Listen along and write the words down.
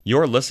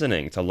You're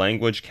listening to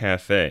Language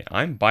Café.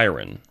 I'm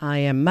Byron. I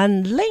am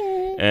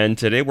Manling. And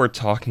today we're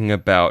talking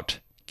about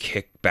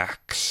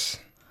kickbacks.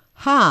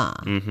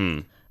 I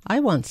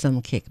want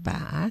some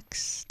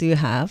kickbacks. Do you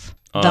have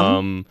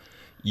them?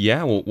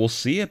 Yeah, we'll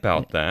see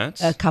about that.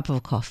 A cup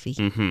of coffee.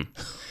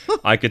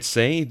 I could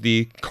say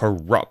the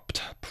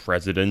corrupt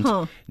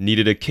president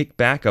needed a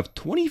kickback of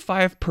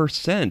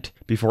 25%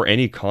 before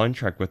any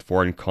contract with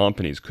foreign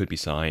companies could be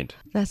signed.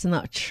 That's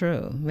not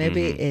true.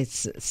 Maybe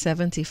it's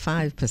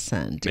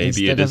 75% Maybe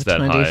instead it is of that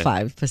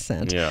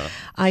 25%. High. Yeah.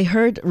 I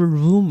heard a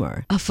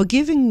rumor.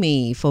 Forgiving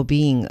me for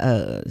being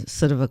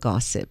sort of a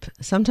gossip.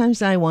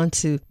 Sometimes I want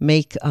to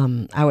make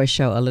our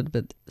show a little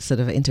bit sort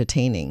of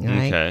entertaining,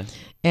 right? Okay.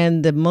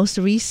 And the most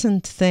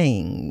recent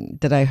thing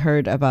that I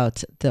heard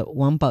about the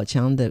Wang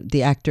Baoqiang,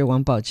 the actor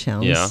Wang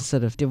Baoqiang's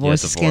sort of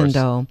divorce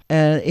scandal,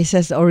 it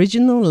says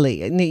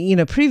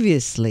originally,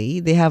 previously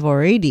they have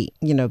already,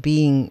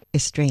 being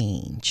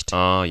estranged.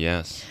 Oh,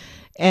 yes.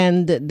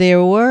 And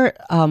there were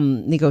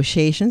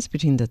negotiations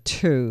between the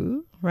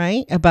two,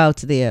 right, about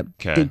the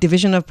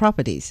division of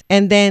properties.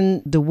 And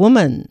then the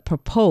woman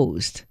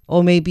proposed,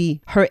 or maybe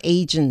her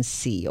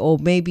agency, or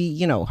maybe,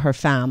 her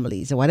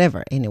families or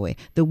whatever. Anyway,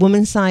 the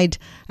woman's side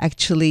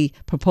actually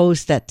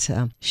proposed that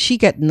she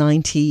get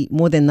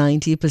more than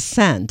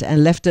 90%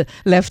 and left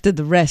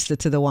the rest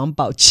to the Wang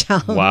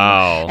Baoqiang.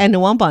 Wow.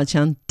 And Wang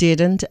Baoqiang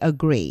didn't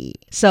agree.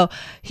 So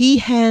he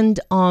held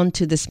on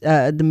to this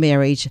the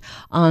marriage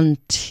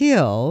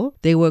until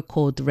they were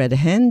caught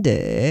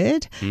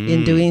red-handed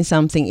in doing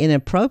something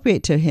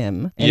inappropriate to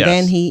him. And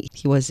then he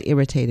was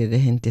irritated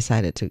and he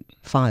decided to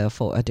file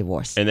for a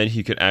divorce. And then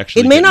he could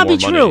actually It may get not more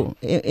be money. true.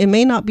 It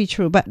may not be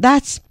true, but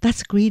that's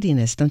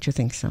greediness, don't you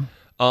think so?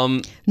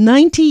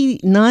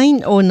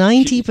 99 or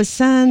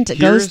 90%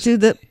 goes to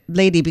the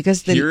lady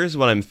because here's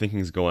what I'm thinking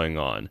is going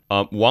on.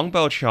 Wang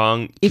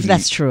Baoqiang, if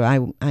that's true, I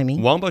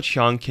mean, Wang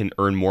Baoqiang can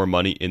earn more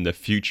money in the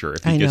future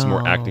if he gets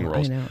more acting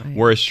roles. I know.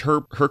 Whereas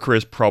her career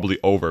is probably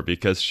over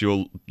because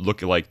she'll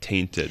look like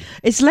tainted.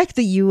 It's like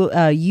the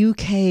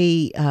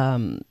UK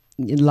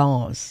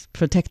laws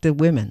protect the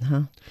women,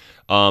 huh?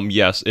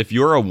 Yes, if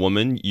you're a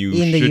woman,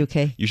 you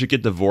should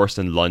get divorced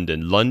in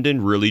London.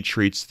 London really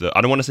treats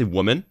I don't want to say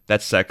woman,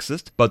 that's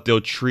sexist, but they'll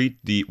treat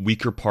the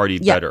weaker party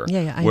better.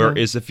 I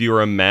Whereas if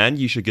you're a man,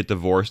 you should get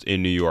divorced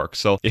in New York.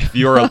 So if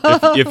you're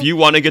if you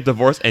want to get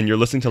divorced and you're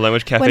listening to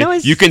Language Cafe,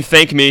 you can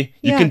thank me.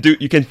 You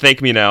can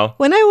thank me now.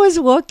 When I was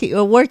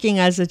working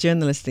as a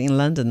journalist in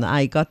London,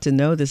 I got to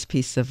know this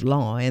piece of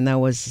law and I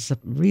was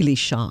really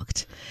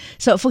shocked.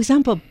 So for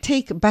example,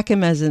 take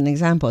Beckham as an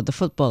example, the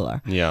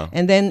footballer. Yeah.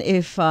 And then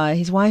if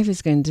his wife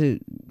is going to,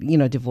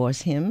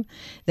 divorce him,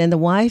 then the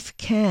wife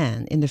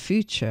can, in the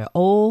future,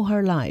 all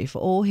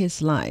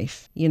his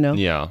life,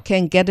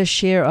 can get a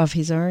share of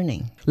his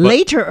earning.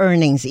 Later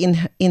earnings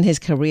in his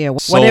career,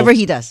 whatever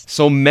he does.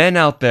 So men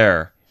out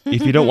there,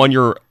 if you don't want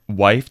your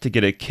wife to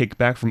get a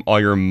kickback from all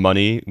your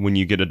money when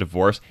you get a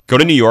divorce, go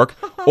to New York.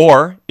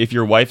 Or if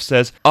your wife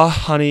says,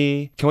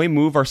 honey, can we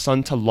move our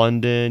son to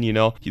London?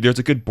 There's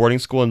a good boarding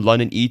school in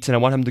London, Eton. I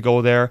want him to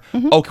go there.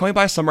 Oh, can we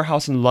buy a summer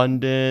house in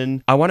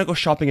London? I want to go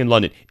shopping in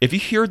London. If you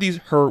hear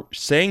her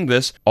saying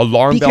this,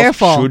 alarm bells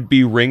should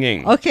be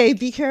ringing. Okay,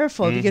 be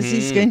careful because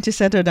he's going to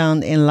settle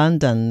down in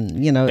London.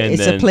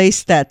 It's a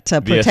place that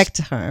protects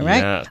her,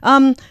 right?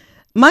 Yeah.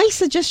 My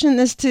suggestion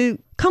is to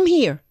come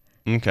here.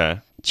 Okay.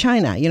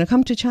 China,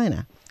 come to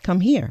China.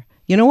 Come here.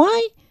 You know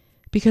why?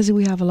 Because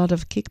we have a lot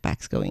of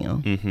kickbacks going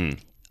on.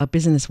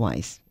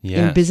 Business-wise. Yes.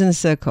 In business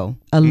circle.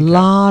 A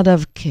lot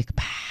of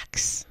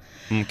kickbacks.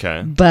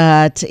 Okay.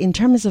 But in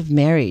terms of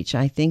marriage,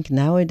 I think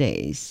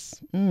nowadays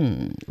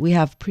we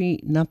have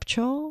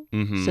prenuptial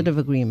sort of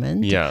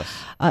agreement. Yes.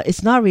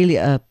 It's not really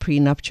a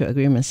prenuptial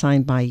agreement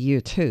signed by you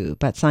two,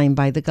 but signed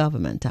by the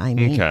government. I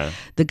mean,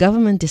 the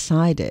government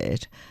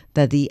decided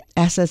that the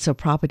assets or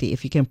property,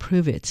 if you can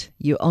prove it,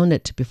 you own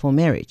it before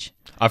marriage.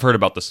 I've heard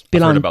about this.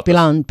 Belong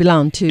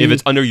to... If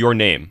it's under your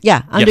name.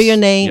 Yeah, under your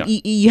name,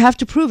 you have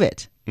to prove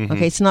it.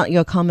 Okay, it's not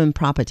your common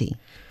property.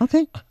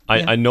 Okay.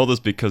 I know this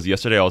because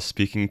yesterday I was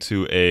speaking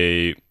to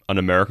an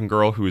American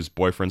girl whose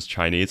boyfriend's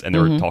Chinese, and they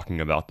were talking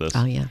about this.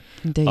 Oh, yeah.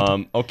 Indeed.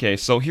 Okay,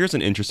 so here's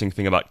an interesting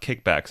thing about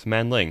kickbacks.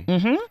 Manling,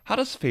 how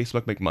does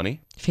Facebook make money?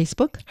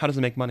 Facebook? How does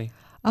it make money?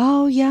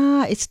 Oh,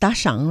 yeah. It's 打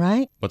赏,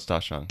 right? What's 打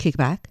赏?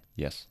 Kickback.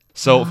 Yes.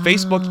 So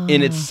Facebook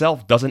in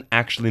itself doesn't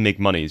actually make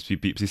money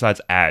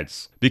besides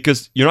ads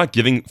because you're not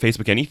giving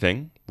Facebook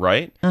anything,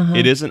 right?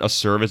 It isn't a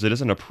service. It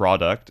isn't a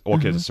product.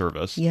 Okay, it's a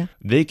service. Yeah.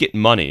 They get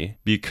money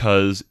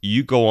because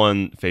you go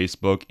on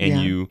Facebook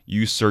and you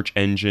use search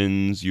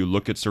engines, you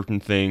look at certain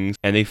things,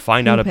 and they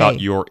find out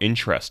about your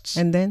interests.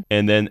 And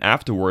then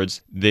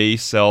afterwards, they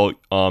sell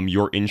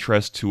your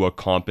interest to a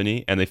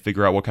company and they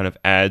figure out what kind of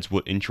ads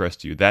will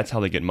interest you. That's how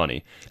they get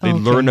money. They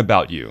learn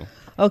about you.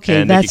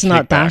 Okay, and they that's get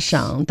not 打 kickbacks.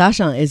 赏. 打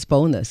赏 is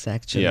bonus,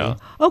 actually. Yeah.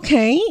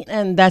 Okay,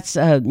 and that's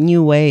a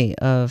new way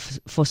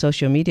for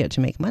social media to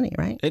make money,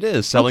 right? It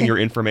is selling your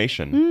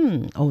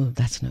information. Oh,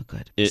 that's no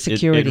good. It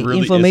Security, really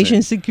information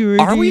isn't.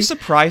 security. Are we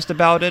surprised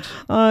about it?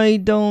 I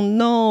don't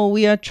know.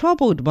 We are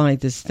troubled by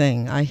this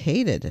thing. I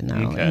hate it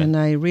now. Okay. And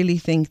I really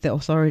think the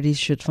authorities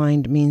should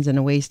find means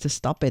and ways to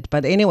stop it.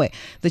 But anyway,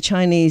 the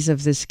Chinese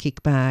of this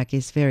kickback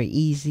is very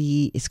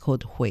easy. It's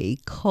called 回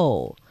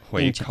扣.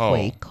 回扣.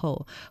回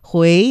扣.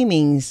 回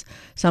means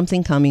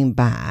something coming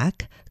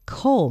back.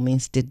 扣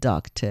means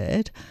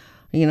deducted.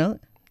 You know,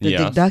 the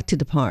Yes.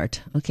 deducted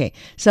part. Okay.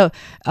 So,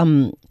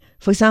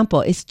 for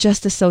example, it's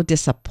just so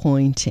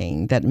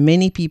disappointing that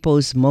many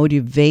people's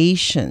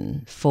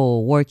motivation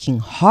for working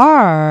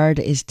hard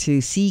is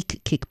to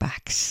seek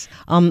kickbacks.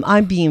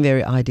 I'm being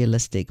very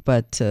idealistic,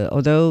 but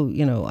although,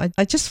 you know,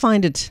 I just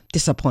find it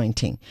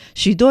disappointing.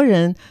 许多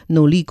人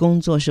努力工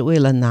作是为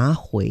了拿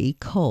回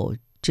扣。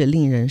这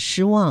令人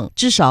失望。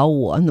至少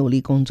我努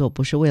力工作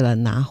不是为了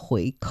拿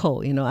回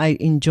扣。You know, I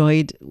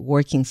enjoyed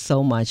working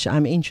so much.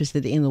 I'm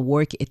interested in the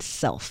work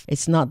itself.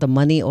 It's not the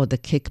money or the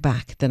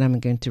kickback that I'm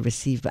going to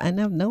receive. I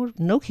have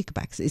no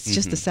kickbacks. It's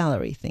just a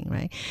salary thing,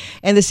 right?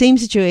 And the same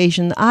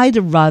situation, I'd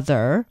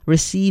rather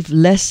receive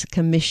less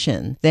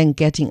commission than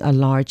getting a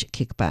large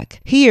kickback.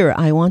 Here,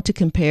 I want to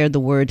compare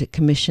the word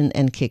commission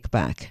and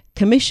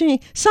kickback.Commission,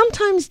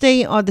 sometimes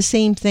they are the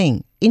same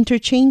thing,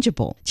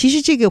 interchangeable. 其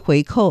实这个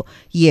回扣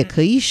也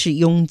可以是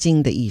佣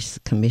金的意思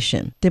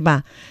commission, 对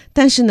吧？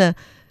但是呢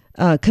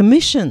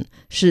commission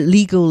是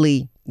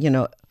legally, you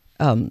know,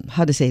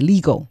 how to say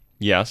legal.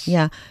 Yes.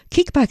 Yeah.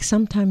 Kickback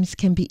sometimes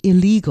can be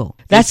illegal.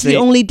 That's the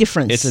only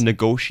difference. It's a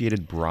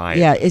negotiated bribe.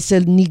 Yeah, it's a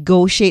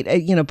negotiate,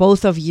 you know,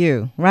 both of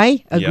you,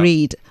 right?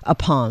 Agreed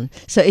upon.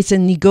 So it's a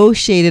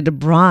negotiated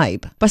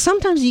bribe. But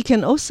sometimes you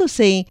can also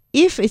say,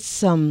 if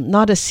it's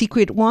not a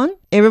secret one,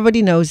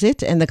 everybody knows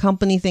it and the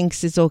company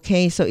thinks it's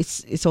okay, so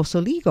it's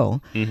also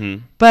legal.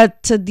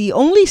 But the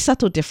only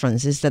subtle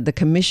difference is that the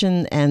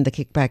commission and the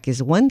kickback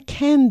is one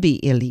can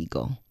be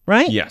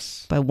illegal.Right?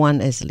 Yes. But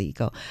one is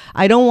legal.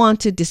 I don't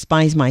want to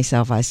despise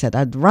myself. I said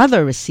I'd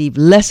rather receive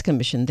less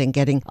commission than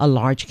getting a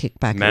large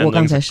kickback.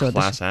 Manling's a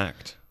class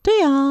act.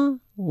 对啊，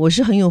我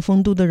是很有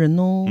风度的人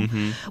哦。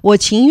我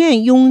情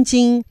愿佣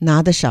金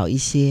拿得少一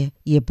些，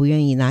也不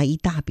愿意拿一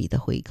大笔的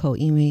回扣，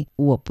因为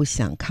我不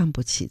想看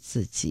不起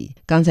自己。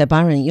刚才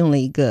Byron用了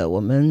一个我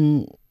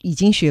们已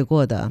经学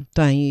过的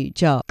短语，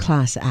叫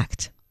class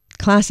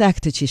act。class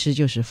act 其实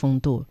就是风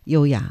度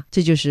优雅，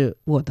这就是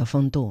我的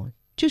风度。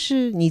就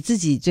是你自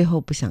己最后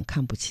不想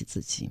看不起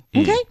自己。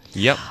Okay?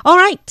 Yep. All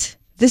right.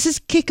 This is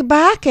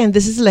Kickback and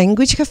this is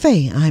Language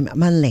Cafe. I'm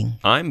Manling.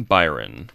 I'm Byron.